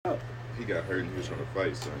He got hurt and he was trying to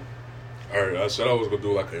fight, son. Alright, I said I was gonna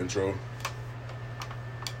do like an intro.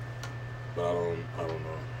 But I don't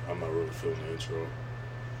know. I'm not really feeling the intro.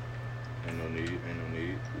 Ain't no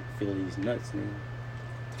need. Feel these nuts, man.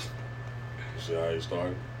 See how you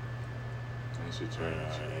started? Ain't shit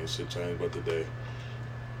changed. Ain't shit changed but today.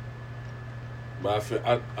 But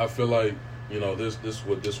I feel like, you know, this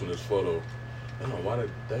what this one is for though. I don't know why that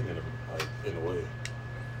thing in the way.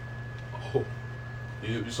 Oh,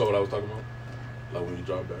 you saw what I was talking about? Like when you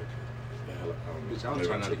drop back. Bitch, I was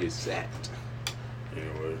trying not to get sacked.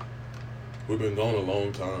 Anyway, we've been gone a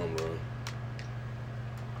long time, bro.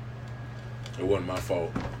 It wasn't my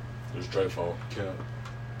fault. It was Trey's fault. Cap.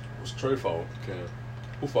 It was Trey's fault. Cap.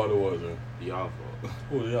 Who fault it was then? Y'all fault.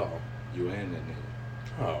 Who was y'all? You and that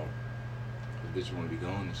nigga. How? The bitch wanna be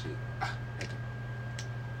gone and shit.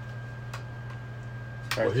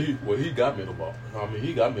 Well, he got me the ball. I mean,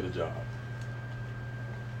 he got me the job.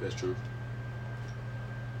 That's true.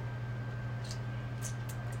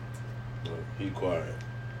 But he quiet.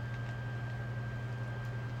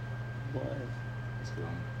 Boy. Let's go.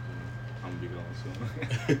 I'm gonna be gone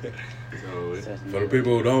soon. So, For the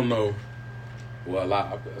people who don't know, well,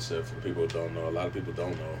 I said for the people who don't know, a lot of people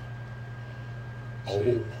don't know.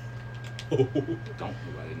 Shit. Don't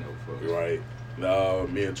nobody know, folks. Right.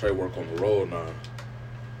 Me and Trey work on the road now.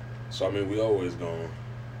 So, I mean, we always gone.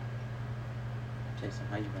 Jason,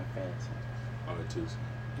 how you run fast? R2.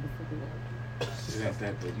 It ain't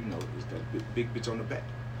that, but you know, it's that big bitch on the back.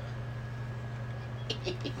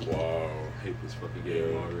 Wow. I hate this fucking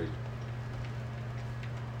game already.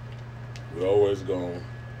 We always gone.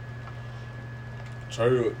 Trey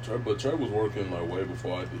was working like way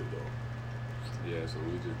before I did though. Yeah, so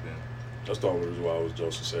we just been That's the only reason why I was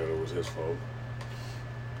Joseph said it was his fault.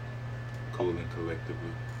 cooling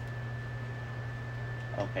collectively.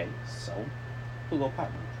 Okay, so who gonna pop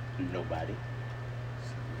me? Nobody.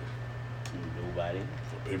 Nobody.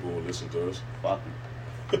 For people who listen to us. Fuck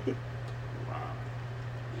you. Wow.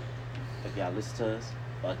 If y'all listen to us,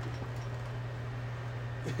 fuck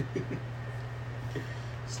you.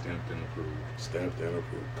 Stamped and approved. Stamped and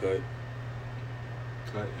approved. Cut.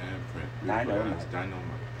 Cut and print. Dynamite. Dynamite.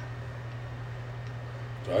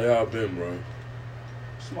 So how y'all been, bro?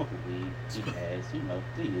 Smoking weed, eating ass, you know,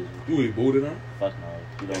 the usual. You eat booty now? Fuck no.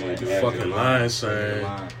 You don't You want just fucking lying,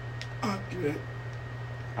 son.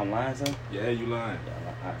 I'm lying, son? Yeah, you lying.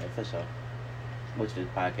 Yeah, alright, for sure. Which this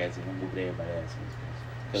podcast is gonna move everybody ass.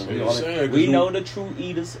 Because So you're saying, 'cause we you- know the true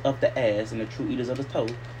eaters of the ass and the true eaters of the toe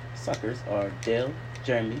suckers are Dale,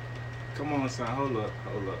 Jeremy. Come on, son. Hold up.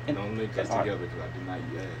 And- Don't link us and Art. together because I do not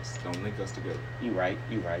eat ass. Don't link us together. You right.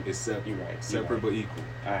 It's separate. You right. Separate but equal.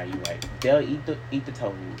 Alright, you right. Dale eat the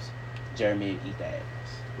toes. Jeremy eat the ass.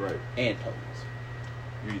 Right. And toes.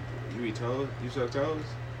 You eat toes? You suck toes?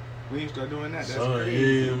 We ain't start doing that. That's Son, crazy.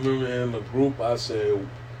 you remember in the group I said,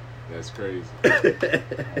 That's crazy.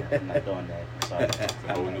 I'm not doing that. I'm sorry. It's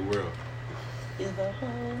a whole new world. It's a whole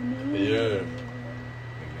new yeah, world.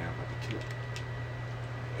 Nigga, now I'm about to kill.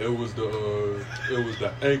 it was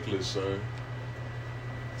the anklets, son.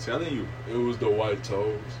 Telling you. It was the white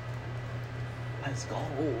toes. Let's go.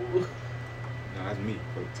 No, that's me.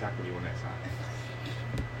 For tackling you on that side.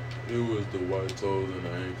 It was the white toes and the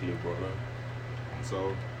anklet, brother.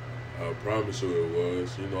 So, I promise you it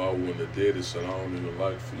was. You know I wouldn't have did it, son. I don't even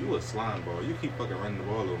like feet. you a slime ball. You keep fucking running the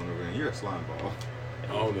ball over and over again. You're a slime ball.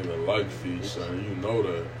 I don't even like feet, son. You know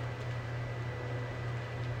that.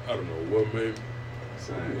 I don't know what made.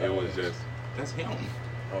 Son, it was just, that's him.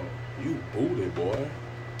 Oh, you booty, boy.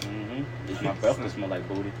 Mm-hmm. My breath will smell like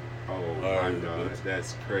booty. Oh my Alright, god, bitch.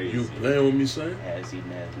 that's crazy. You playing with me, son? Ass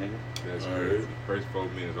eating ass nigga. That's Alright. crazy. First 4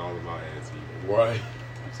 minutes all about ass eating. Right.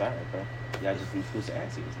 I'm sorry, bro. Y'all just exclusive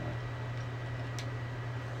ass eaters now.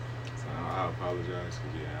 So I apologize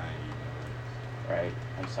because I ain't eating no ass. Right?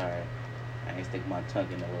 I'm sorry. I ain't stick my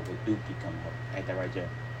tongue in there where dookie come out. Ain't that right, Joe?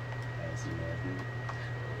 Ass eating ass nigga.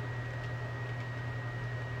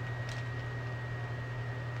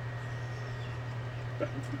 I don't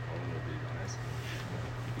know if you're gonna ask me.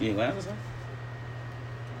 You ain't gonna answer, son?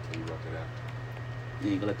 Until you work it out.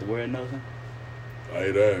 You ain't gonna let the world know, son? I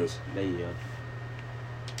ate ass. There you go.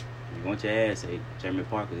 You want your ass ate, Jeremy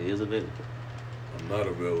Parker is available. I'm not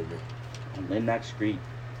available. On Lennox Street,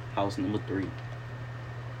 house number 3.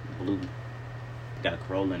 Blue. Got a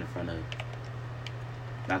Corolla in front of it.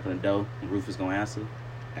 Knock on the door, the roof is gonna answer.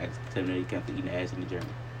 Tell me that you can't for eating ass in the German.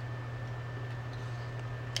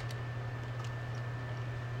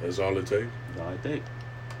 That's all it takes. That's all I think.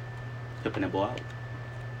 Helping that boy out.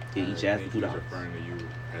 He each I ass think for $2. he's referring to you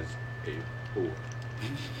as a whore.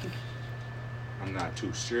 I'm not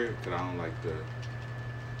too sure because I don't like the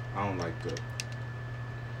I don't like to,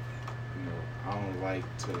 I don't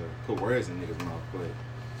like to put words in niggas' mouth,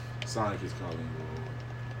 but Sonic is calling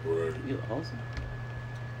you Right. You awesome.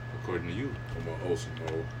 according to you. I'm a wholesome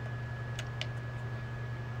hoe.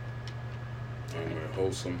 I'm a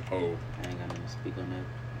wholesome hoe. I ain't got nothing to speak on that.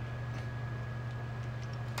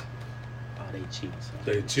 Oh, they cheat. So.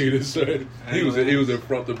 They cheated, son. He was in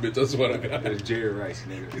front of the bitch. That's what I got. That's Jerry Rice,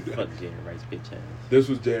 nigga. Fuck Jerry Rice, bitch ass. This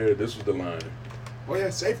was Jared. This was the line. Oh yeah,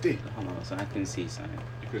 safety. Hold on, son. I couldn't see, son.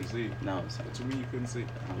 You couldn't see. No, son. What you mean you couldn't see?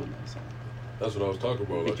 I don't know, son. That's what I was talking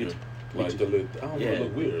about. Like, Did you- like did the lit. I don't know. It Yeah.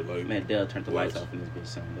 look weird. Like Man, Dell turned the lights Yes. off in this bitch,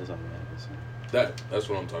 son. That's all that happened, son. That's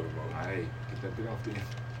what I'm talking about. Alright, get that bit off there.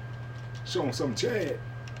 Show him some Chad.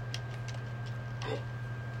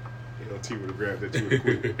 LT would have grabbed that too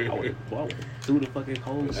quick. I would through the fucking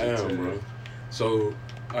hole. Damn, bro. So,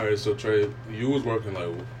 all right. So Trey, you was working like,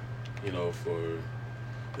 for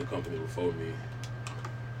the company before me.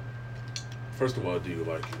 First of all, do you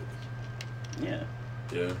like it? Yeah,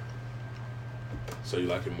 Yeah. So you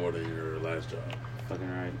like it more than your last job? fucking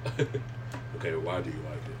right. Okay. Why do you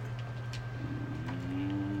like it?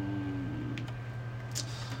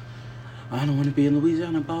 I don't want to be in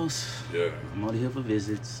Louisiana, boss. Yeah. I'm only here for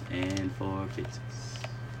visits and for visits.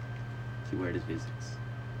 Keyword is visits.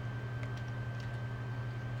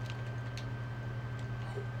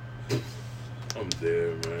 I'm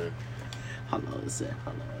dead, man. Hello, sir.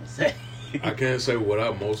 Hello, sir. I can't say what I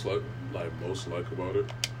most like about it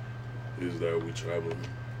is that we traveling.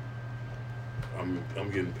 I'm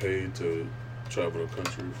getting paid to travel the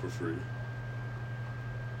country for free.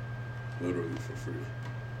 Literally for free.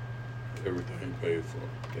 Everything paid for.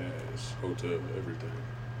 Gas, hotel, everything.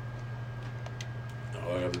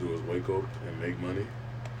 All I have to do is wake up and make money.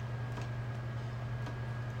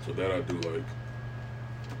 So that I do like.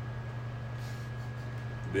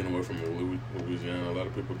 Being away from Louisiana, a lot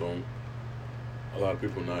of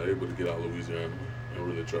people not able to get out of Louisiana and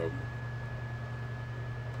really travel.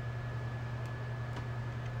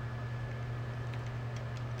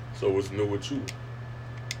 So what's new with you?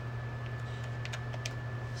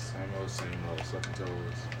 Same old. Sucking toes,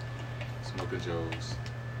 smoking Joes,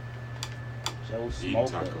 Joe eating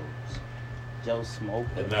Smoker. tacos. Joe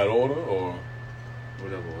Smoker. In that order, or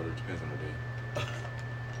Whatever order, depends on the day.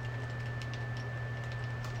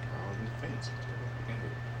 All in the face.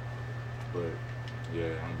 But, yeah,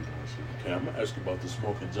 I don't be doing shit. okay, I'm gonna ask you about the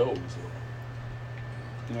smoking Joes.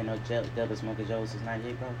 You ain't no Delta Smoker Joe since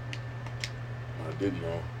 98, bro? I didn't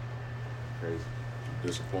know. Crazy. I'm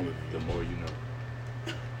disappointed in The you. more you know.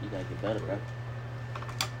 You gotta get better, bro.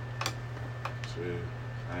 Shit,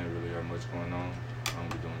 I ain't really got much going on. I don't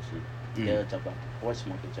be doing shit. They'll jump out or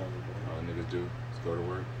Smoker Joe, bro. All niggas do is go to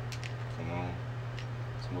work, come home,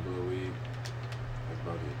 smoke a little weed. That's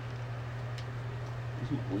about it. You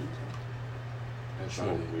smoke weed, son? That's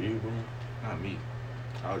about Smoke it. weed, bro? Not me.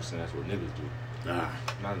 I was just saying that's what niggas do. Nah.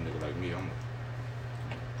 Not a nigga like me. I'm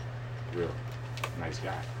a real nice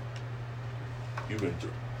guy. You've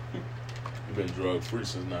been drug free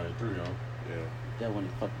since '93, huh? Yeah. That when he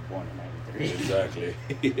fucking born in 93. Exactly.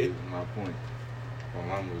 That's my point. My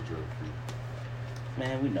mom was drug free.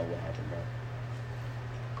 Man, we know what happened, bro.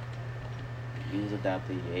 You was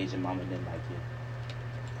adopted, your Asian mama didn't like you.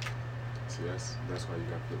 See, that's why you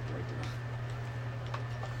got flipped right there.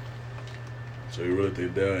 So you really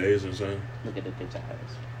think they're Asian, son? Look at the bitch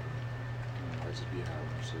eyes. I just be high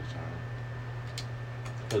most of the time.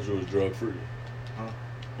 Because you was drug free. Huh?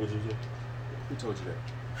 What'd you say? Who told you that?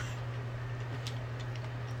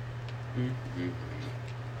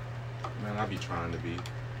 Man, I be trying to be.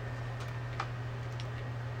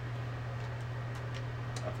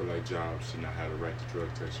 I feel like jobs should not have the right to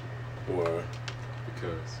drug test you Or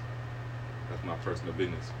because that's my personal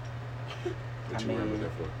business. What I you worrying mean-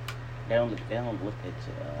 about that for? They don't look at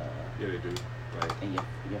you, Yeah, they do. Like, and your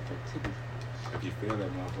fertility. if you fail that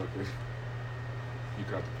motherfucker, you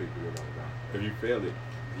got to pick the wheel out down. If you fail it,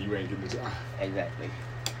 you ain't getting the job. Exactly.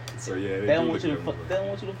 So yeah, They do don't want look you to at fuck. that They don't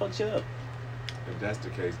want you to fuck shit up. If that's the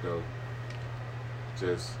case, though,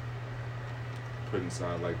 just put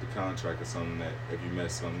inside like the contract or something that if you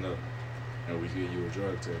mess something up and we give you a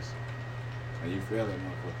drug test and you fail that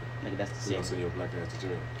motherfucker, Nigga, that's the we gonna city. send your black ass to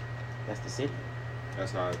jail. That's the city.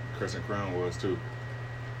 That's how Crescent Crown was too.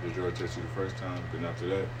 They drug test you the first time, then after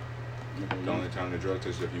that, Nigga, the only time they drug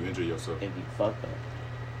test you if you injure yourself. if you fucked up.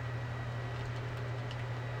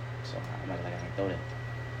 So I'm not like I can throw that.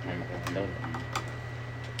 I'm not gonna throw that.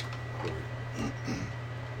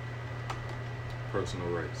 Personal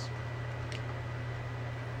rights.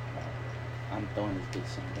 I'm throwing this bitch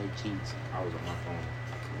son. They cheating son. I was on my phone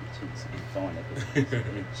cheats. I'm throwing that bitch.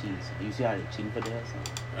 They cheats. You see how they cheating for the hell?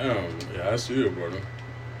 Damn, yeah, I see it, brother.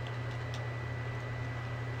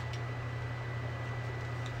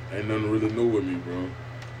 Ain't nothing really new with me, bro.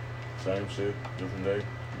 Same shit, different day,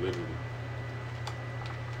 literally.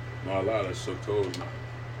 Not a lot of suck toes.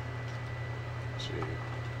 Shit.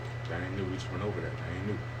 That ain't new. We just went over that. That ain't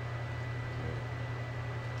new.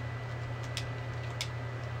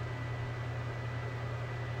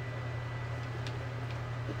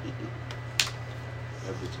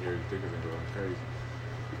 That bitch Eric Dickerson going crazy.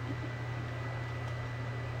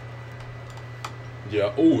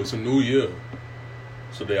 Yeah, oh, it's a new year.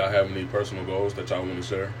 So do y'all have any personal goals that y'all want to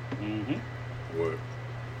share? Mm-hmm. What?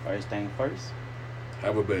 First thing first.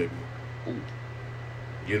 Have a baby. Ooh.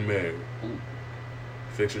 Get married. Ooh.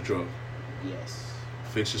 Fix your truck. Yes.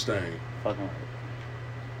 Fix your stain. Fucking right.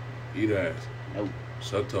 Eat ass. Nope.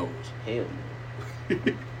 Suck toes. Hell no.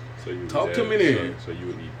 So you Talk to me then. So you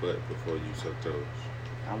would eat butt before you suck toes.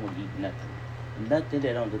 I won't eat nothing. Nothing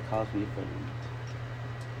that don't cost me for to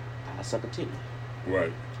eat. I suck a titty.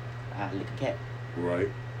 Right. I lick a cat. Right.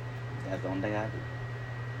 That's the only thing I do.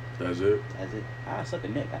 That's it. That's it. I suck a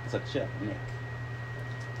neck. I can suck a shell neck.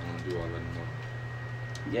 I don't do all that anymore.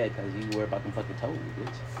 Yeah, because you worry about them fucking toes,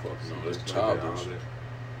 bitch. Fuck no, that's Like that, all childish. that.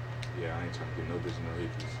 Yeah, I ain't trying to get no bitch no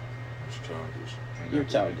hickeys. It's childish. I ain't You're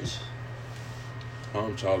got childish.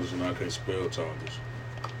 I'm childish and I can't spell childish.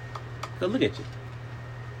 Cause look at you.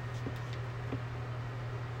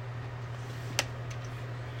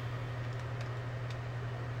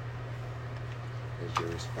 That's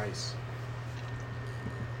Jerry Spice.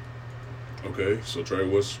 Okay, so Trey,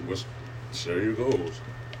 what's share your goals?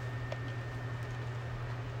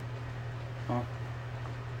 Huh?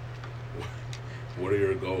 What are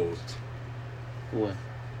your goals What?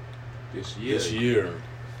 This year. this year?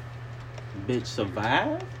 Bitch,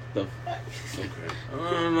 survive? The fuck?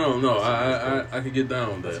 Okay. No. I can get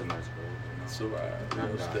down with That's a that. nice goal. You know? Survive. Not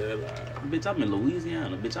You know, die. stay alive. Bitch, I'm in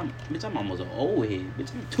Louisiana. Bitch, I'm almost an old head.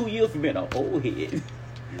 Bitch, I'm 2 years from being an old head.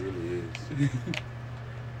 He really is.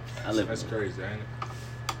 I live. That's crazy, ain't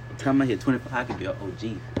it? Come out here 25. I could be an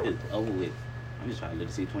OG. It's over with. I'm just trying to live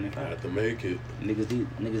to see I 25. have to make it.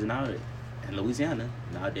 Niggas now in Louisiana,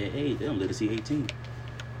 now their age, they don't live to see 18.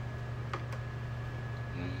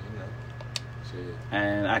 You know. Shit.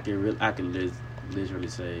 And I can literally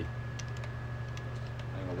say,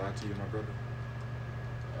 I ain't gonna lie to you, my brother.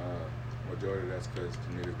 Majority of that's because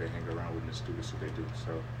the niggas they hang around with and the stupid shit they do.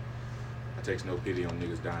 So I takes no pity on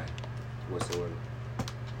niggas dying whatsoever.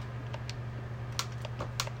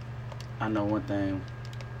 I know one thing.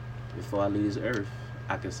 Before I leave this earth,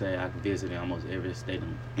 I can say I can visit in almost every state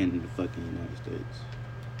in the fucking United States.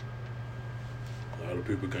 A lot of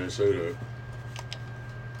people can't say that.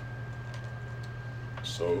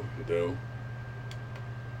 So, Dale,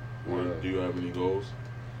 do you have any goals?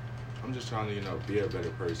 I'm just trying to, be a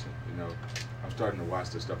better person. I'm starting to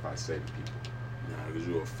watch the stuff I say to people. Nah, cause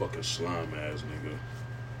you a fucking slime ass nigga.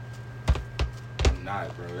 I'm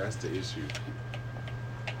not, bro. That's the issue.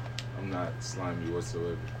 I'm not slimy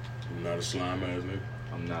whatsoever. You not a slime ass nigga.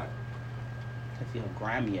 I'm not. If you're a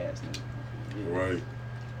grimy ass nigga. Yeah. Right.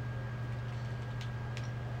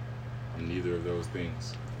 I'm neither of those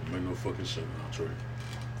things. You make no fucking sense now, Trey.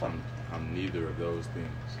 I'm neither of those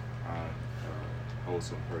things. I'm a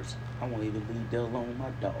wholesome person. I won't even leave Dell alone with my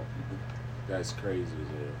dog. Nigga. That's crazy as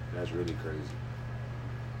hell. That's really crazy.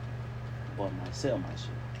 Boy, might sell my shit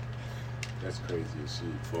That's crazy as shit.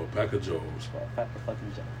 For a pack of Joes. for a pack of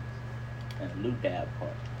fucking jobs and a new dab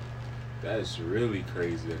part. That's really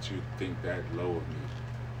crazy that you think that low of me.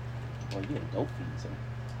 Well, you a dope fiend, so.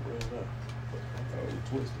 Well, you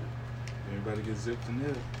twisted. Everybody get zipped in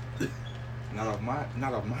there. Not off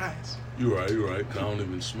mine. You right. I don't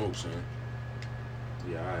even smoke, son.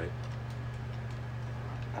 Yeah, alright.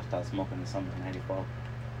 I started smoking in summer of '94.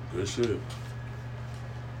 Good shit. You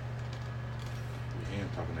hear him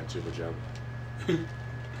talking that jibber jabber.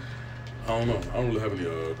 I don't know. I don't really have any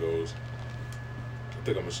goals. I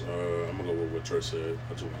think I'm gonna go with what Trey said.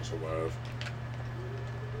 I just want to survive.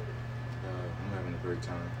 I'm having a great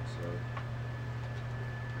time, so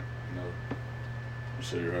You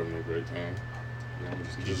say you're having a great time. yeah, I'm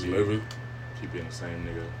just Just keep living. Keep being the same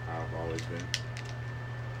nigga I've always been.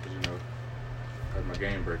 Cause that's my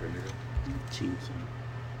game breaker, nigga. Cheap, son.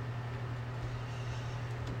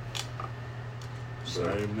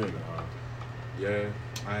 Same nigga, huh? Yeah,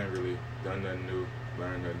 I ain't really done nothing new,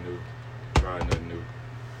 learned nothing new, tried nothing new.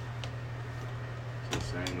 It's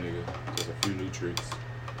the same nigga, just a few new tricks.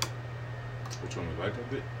 Which one was like that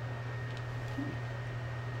bit?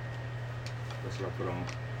 That's what I put on.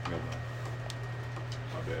 Never mind.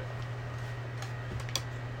 My bad.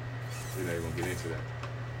 We're not even gonna get into that.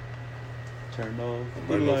 Turn off I'm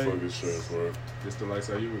the like no lights. fucking sense, bro. Just the lights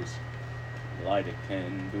I use. Light a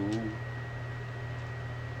candle.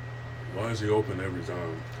 Why is he open every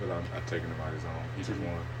time? Cause I'm taking him out his own. He just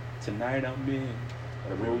won. Tonight I'm in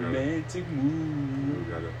a We gotta- romantic We mood.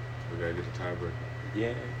 gotta get the tiebreaker.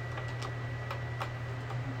 Yeah.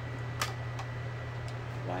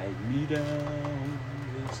 Wipe me down.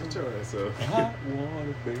 Shut your ass up. Hot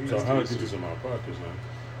water, baby. So how I get this in my pockets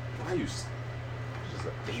now? Why you just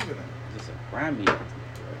leaving it? Just a grimy.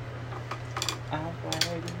 I'm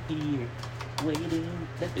right in here, waiting.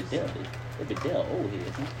 Let the devil old here.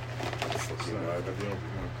 Son, if you don't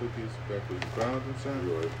want cookies, back with the ground and something.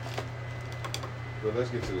 You're right. But let's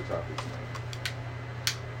get to the topics,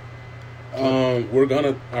 man. We're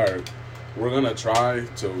gonna try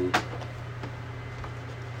to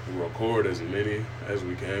record as many as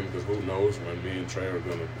we can because who knows when me and Trey are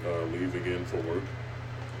gonna leave again for work.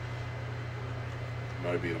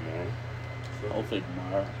 Might be tomorrow. So. Hopefully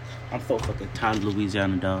tomorrow. I'm so fucking tired of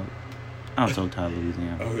Louisiana, dog. I'm so tired of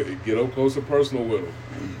Louisiana. Okay, get up close and personal with him.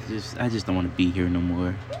 I just don't want to be here no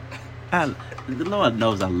more. The Lord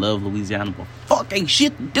knows I love Louisiana, but fuck ain't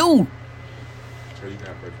shit to do. So you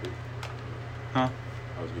got first pick. Huh?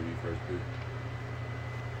 I was giving you first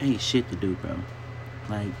pick. Ain't shit to do, bro.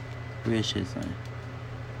 Like, real shit, son.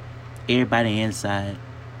 Everybody inside.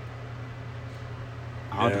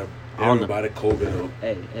 Everybody COVID up.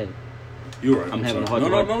 Hey. You're right. I'm having a sorry.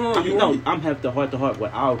 heart to heart. You're right. I'm having the heart to heart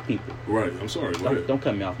with our people. Right. I'm sorry. Go ahead. Don't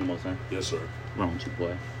cut me off no more, son. Yes, sir. Wrong with you,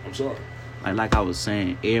 boy. I'm sorry. Like I was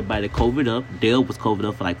saying, everybody COVID up. Dale was COVID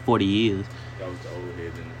up for like 40 years. That was the old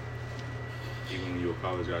head, and even when you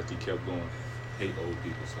apologized, he kept going. Hate old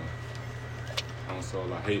people, son. I don't so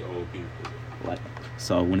I hate old people. Like,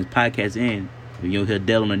 so when this podcast ends, you'll hear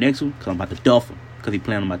Dale on the next one, because I'm about to duff him, because he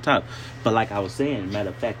playing on my top. But like I was saying, matter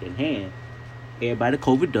of fact at hand, everybody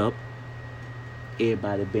COVID up.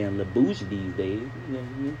 Everybody being La Bougie these days. You know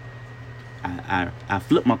what I mean? I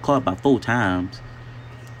flipped my car about 4 times.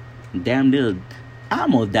 Damn near, I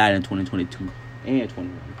almost died in 2022 and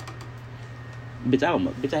 21. Bitch,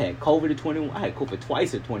 I had COVID in 21. I had COVID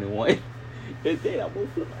twice in 21. And then I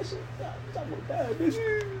won't flip my shit. I'm gonna die, bitch.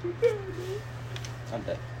 I'm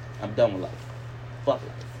done. I'm done with life. Fuck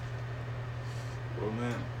life. Well,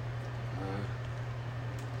 man,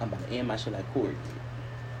 I'm about to end my shit like Corey did.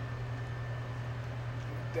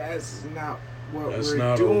 that's not what That's we're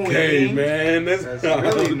not doing. okay, man. That's not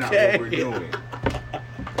really okay. not what we're doing.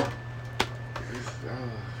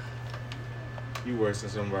 You worse than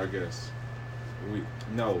some of our guests.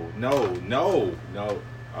 No.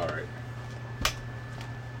 All right.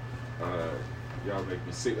 Y'all make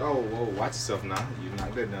me sick. Oh, whoa, watch yourself now. You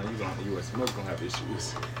knock that down. You and Smoke gonna have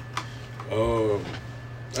issues.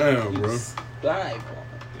 Damn, bro. Bye,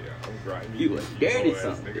 Yeah, I'm grinding. You a dirty hoe-ass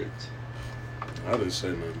son of a nigga. bitch. I didn't say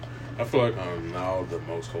nothing. I feel like I'm now the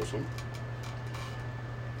most wholesome.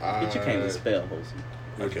 Bitch, you can't even spell wholesome.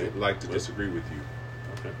 I Okay. would like to disagree with you.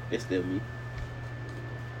 Okay. It's still me.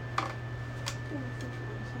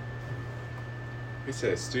 He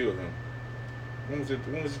said steal him. When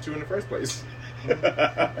was it you in the first place?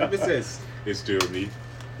 It says it's still me.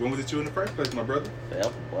 When was it you in the first place, my brother?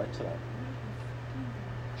 Forever, boy. Chill out.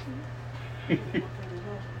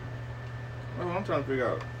 Oh, I'm trying to figure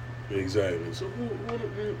out. Exactly. So what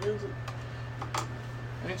is it?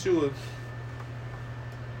 Ain't you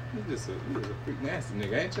just a freak nasty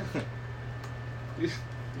nigga, ain't you?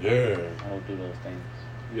 Yeah. I don't do those things.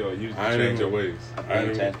 Yo, you I change your ain't- ways. I I can't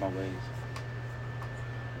don't- change my ways.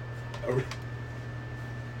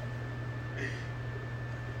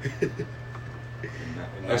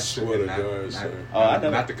 I swear to God, son. Oh, I know.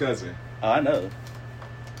 Not the cousin. Oh, I know.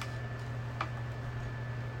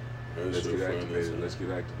 That Let's shit get funny, activated. son. Let's get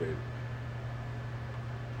activated.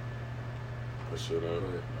 I should have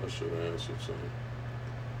answered something.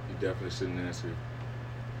 You definitely shouldn't answer.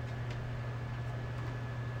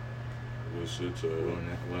 This shit, We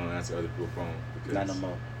don't answer other people's phone because Not no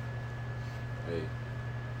more. hey,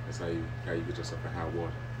 that's how you get yourself in hot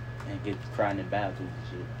water. And get crying in bathrooms and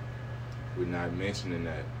shit. We're not mentioning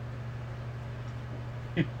that.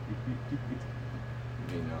 You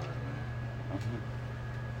know, man.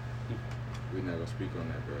 We're not gonna speak on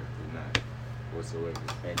that, bro. We're not whatsoever.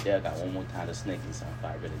 Man, Dale got one more time to snake me something.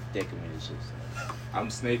 I really dick him in and shit. So. I'm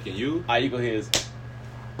snaking you. All you go hear is.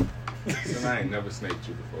 Son, I ain't never snaked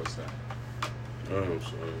you before, son. I'm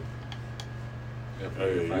sorry. If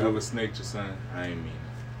Hey, I you- ever snaked you, son, I ain't mean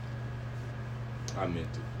it. I meant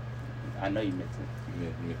it. I know you meant it.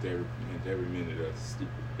 Meant every minute of it. Stupid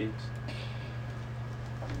bitch.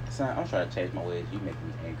 Son, I'm trying to change my ways. You making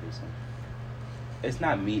me angry, son. It's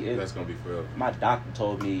not me. That's gonna be forever. My doctor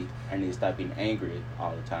told me I need to stop being angry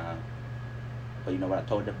all the time. But you know what I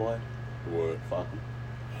told that boy? What? Fuck him.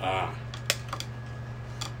 Ah.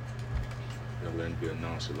 You're letting be a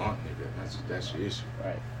nonchalant nigga. That's your issue.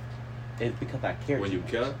 Right. It's because I care When too you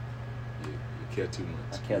much. care, you care too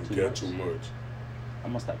I much. care You too care much. too much.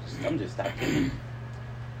 I'm just stop caring.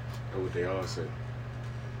 That's what they all say.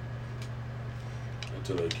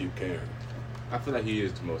 Until they keep caring. I feel like he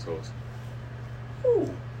is the most wholesome. Ooh.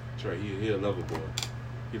 Trey, he a lover boy.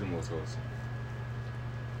 He the most wholesome.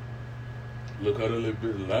 Look how the little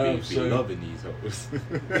bit He live be say. loving these hoes.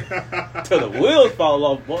 Till the wheels fall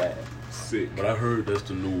off, boy. Sick. But I heard that's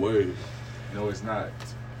the new wave. No, it's not.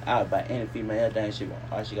 I'll buy any female everything she want.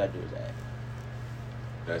 All she gotta do is ask.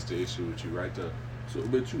 That's the issue with you right there. So,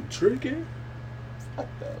 but you tricking? Fuck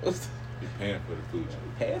those. You paying for the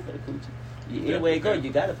coochie. Pay for the coochie. Yeah, Anywhere you go, okay.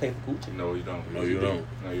 you gotta pay for coochie. No, you don't. No, you don't.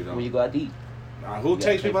 No, you don't. When you go out to eat. Nah, who You gotta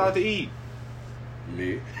takes pay people for out to eat?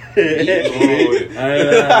 Me.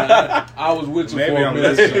 Oh, I was with you Maybe for a I'm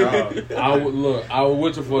minute. listening. I would look. I was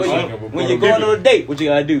with you for a second. But When you're going on a date, what you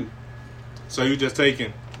gotta do? So you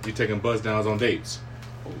taking buzz downs on dates.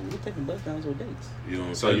 Oh, we're taking buzz downs on dates. you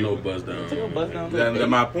don't So take you- no buzz down. Take no buzz down. That's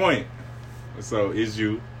my point. So is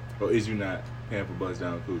you or is you not paying for buzz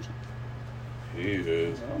down coochie? He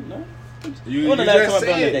is. I don't know. You When the last time just I've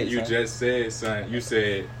been on a said. date, You son? just said, son. You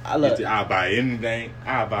said. Look. I'll buy anything.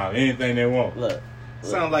 I'll buy anything they want. Look.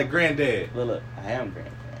 Sound like granddad. Look. I am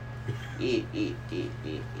granddad.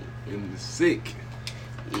 And sick.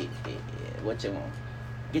 What you want?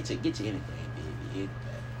 Get you anything, baby.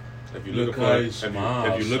 If you Look looking how for he if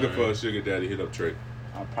smiles, you looking son. for a sugar daddy, hit up Trey.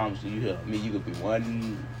 I promise you hear me. You could be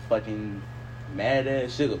one fucking mad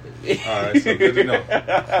ass sugar baby. All right, so good to know.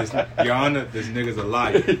 Your Honor, this nigga's a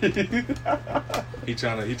liar. He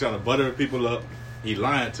trying to butter people up. He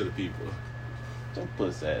lying to the people. Don't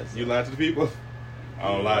puss ass. You lie to the people? I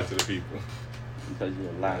don't lie to the people. Because you're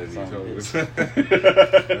a Lie liar. to son these of a hoes.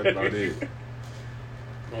 bitch. That's about it.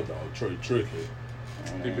 My dog Trey tricking.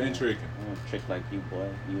 He been tricking. I don't trick like you, boy.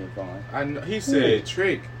 You and Vaughn. I know, he said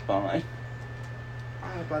trick. Vaughn.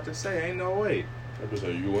 I was about to say, ain't no way. That was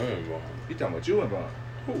a UN Vaughn. You talking about you and Vaughn?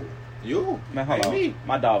 Who? You? Man, hold Ain't on. me.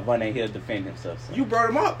 My dog Vaughn ain't here to defend himself. So. You brought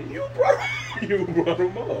him up. You brought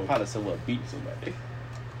him up. Probably someone beat somebody.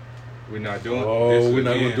 We're not doing Oh, this. we're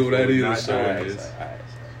not again. gonna do that We're either, not son. doing Alright, this. so, alright.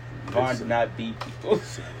 So. Vaughn did not beat people.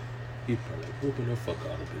 He probably whooping the fuck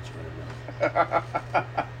out of bitch right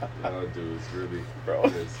now. Y'all dudes really, Bro.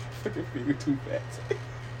 just- Fucking feet too fast.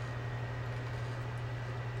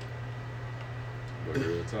 But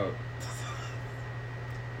real talk.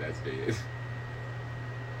 That's dead.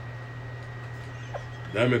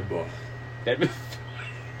 Damn it, boy. That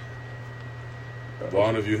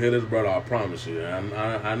Vaughn, if you hit his brother, I promise you,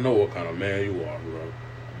 I know what kind of man you are, bro.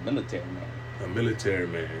 military man. A military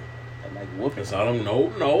man. I like whooping. That's all I'm.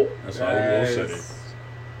 No. That's all I'm gonna say. That's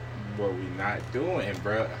what we not doing,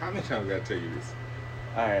 bro. How many times I gotta tell you this?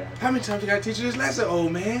 Alright. How many times I gotta teach you this lesson,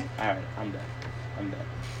 old man? Alright, I'm done. I'm there.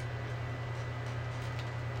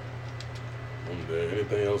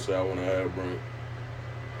 Anything else that I want to add, bro?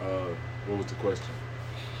 What was the question?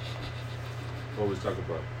 What was talking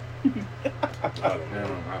about? I don't know.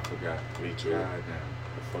 Damn, I forgot. Me too. God damn.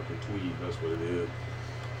 The fucking tweed. That's what it is.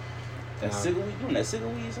 That cigar weed doing that cigar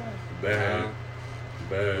weed son? Bad.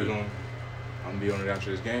 We Bad. gon' I'm gonna be on it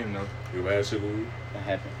after this game, though. You ever had cigarette weed? That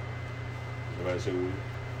happened. You ever had cigarette weed?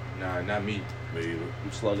 Nah, not me. Me either.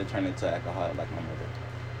 I'm slowly turning into an alcoholic like my mother.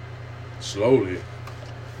 Slowly.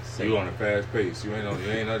 You on a fast pace. You ain't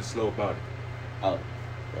nothing slow about it. Oh,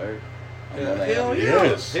 word. Hell Hell yeah.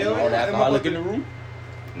 Yes. Hell All the yeah. alcoholic in the room?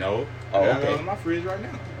 No. Oh, I got okay. it in my fridge right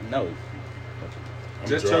now. No. I'm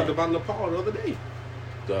Just dry. chugged a bottle of Paul the other day.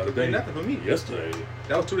 The other day. Ain't nothing for me. Yesterday.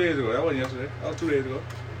 That was 2 days ago. That wasn't yesterday. That was 2 days ago.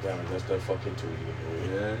 Damn it, that's that fucking tweed.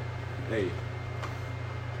 Bro. Yeah. Hey.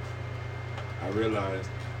 I realized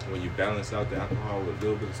when you balance out the alcohol with a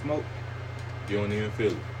little bit of smoke, you don't even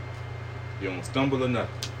feel it. You don't stumble or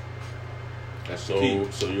nothing. That's the key.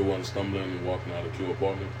 So you weren't stumbling and walking out of Q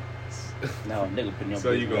apartment? No, nigga putting your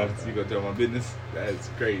So you business gonna tell my business? That's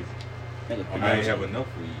crazy. Nigga putting I ain't your- have enough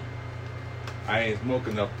weed. I ain't smoke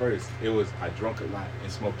enough first. It was I drunk a lot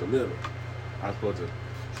and smoked a little. I was supposed to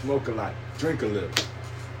smoke a lot, drink a little.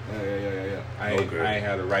 Yeah. I ain't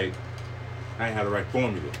had the right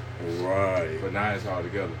formula. Right. But now it's all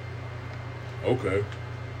together. Okay.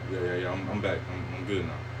 Yeah. I'm back. I'm good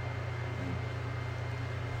now.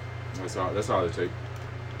 That's all it takes.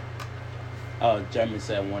 Oh, Jeremy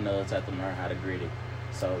said one of us had to learn how to grit it.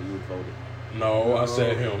 So you voted. No, I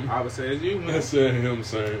said him. I would say it's you, I man. said him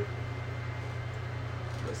saying.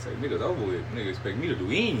 say, niggas over with. Niggas expect me to do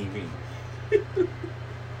anything.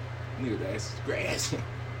 Niggas, the ass is grass.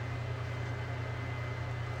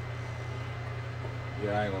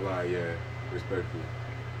 Yeah, I ain't gonna lie, yeah, respectfully.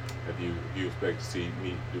 If you expect to see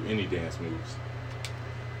me do any dance moves,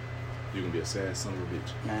 you can be a sad son of a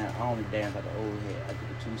bitch. Man, I only dance like an old head. I do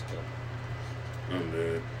the two-step. I'm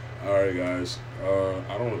dead. All right, guys.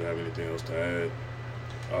 I don't really have anything else to add.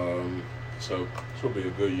 So this will be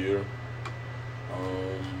a good year.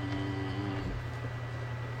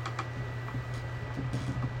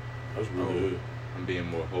 That's really it. I'm being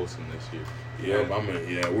more wholesome this year.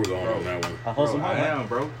 Yeah, we're going on that one. A wholesome Bro, I home? am,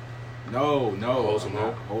 bro. No, Wholesome I'm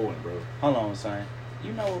not home? holding, bro. Hold on, son.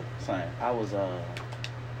 You know, son, I was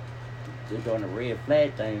doing the red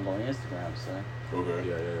flag thing on Instagram, son. Okay.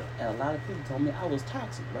 Yeah. And a lot of people told me I was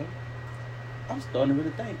toxic, bro. I'm starting to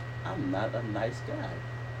really think I'm not a nice guy.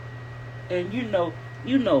 And you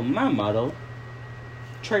know my motto,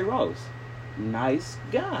 Trey Rose, nice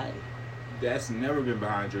guy. That's never been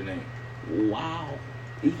behind your name. Wow.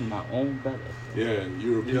 Even my own brother. Yeah,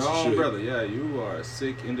 you're a piece Your of own shit. brother, yeah, you are a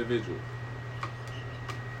sick individual.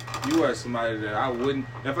 You are somebody that I wouldn't,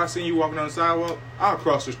 if I seen you walking on the sidewalk, I'll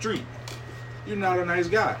cross the street. You're not a nice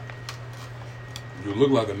guy. You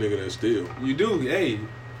look like a nigga that steal. You do, hey,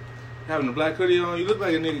 having a black hoodie on, you look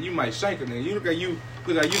like a nigga, you might shank a nigga. You look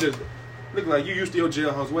like you used to your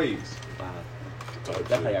jailhouse ways. Wow. Type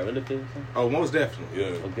That's how shit. y'all really feel, son? Oh, most definitely.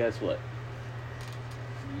 Yeah. Well, guess what?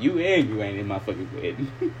 You ain't in my fucking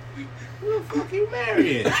wedding. Who the fuck you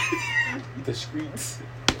marrying? The streets.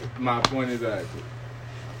 My point is that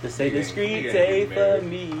To say the Nigga streets ain't ain't for married.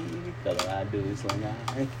 me. Cause all I do is swing out.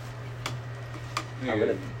 I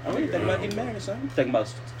nigga, really think about getting bro. married, son. I'm thinking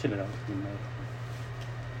about chilling out. Getting married.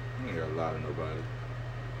 You ain't got to lie to nobody.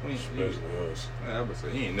 Especially us. I would say,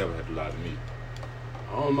 he ain't never had to lie to me.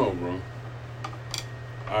 I don't know, bro.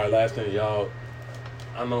 All right, last thing, y'all.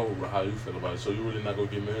 I know how you feel about it. So you really not gonna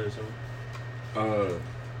get married, son?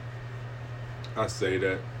 I say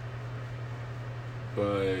that,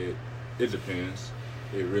 but it depends.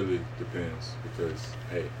 It really depends because,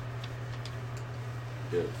 hey,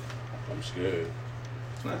 if I'm scared.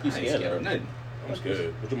 nah, I ain't You scared scared of? of nothing. I'm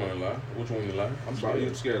scared. What you want to lie? What you want me to lie? I'm What you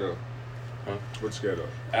scared. scared of? Huh? What you scared of?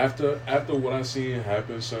 After what I seen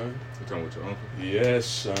happen, son. You talking with your uncle? Yes,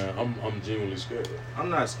 son. I'm genuinely scared. I'm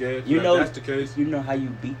not scared. You If know- that's the case. You know how you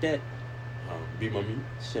beat that? Beat my meat.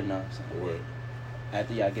 Shit, no, son. Or what?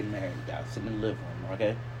 After y'all get married, y'all sit in the living room,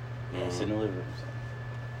 okay? Y'all sit in the living room, son.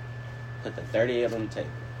 Put the 38 on the table.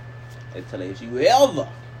 And tell her if you ever,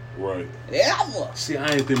 Right. ever. See, I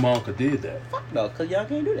ain't think my uncle did that. Fuck no, cause y'all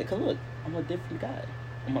can't do that. Cause look, I'm a different guy.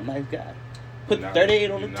 I'm a nice guy. Put You're not-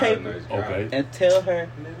 38 on you're the not a table nice guy. Okay. and tell her,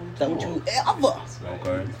 don't you ever,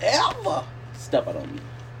 Okay. ever step out on me.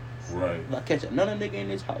 Right. If I catch another nigga in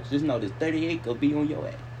this house, just know this 38 gonna be on your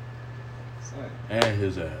ass. Son, And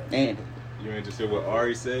his ass. And you ain't just hear what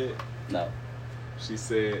Ari said? no. She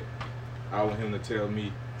said, I want him to tell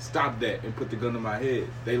me, stop that and put the gun to my head.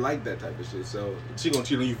 They like that type of shit. So she gonna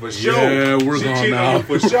cheat on you for sure. Yeah, we're she going cheating now. on you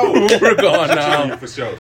for sure. We're going She cheating on now. you for sure.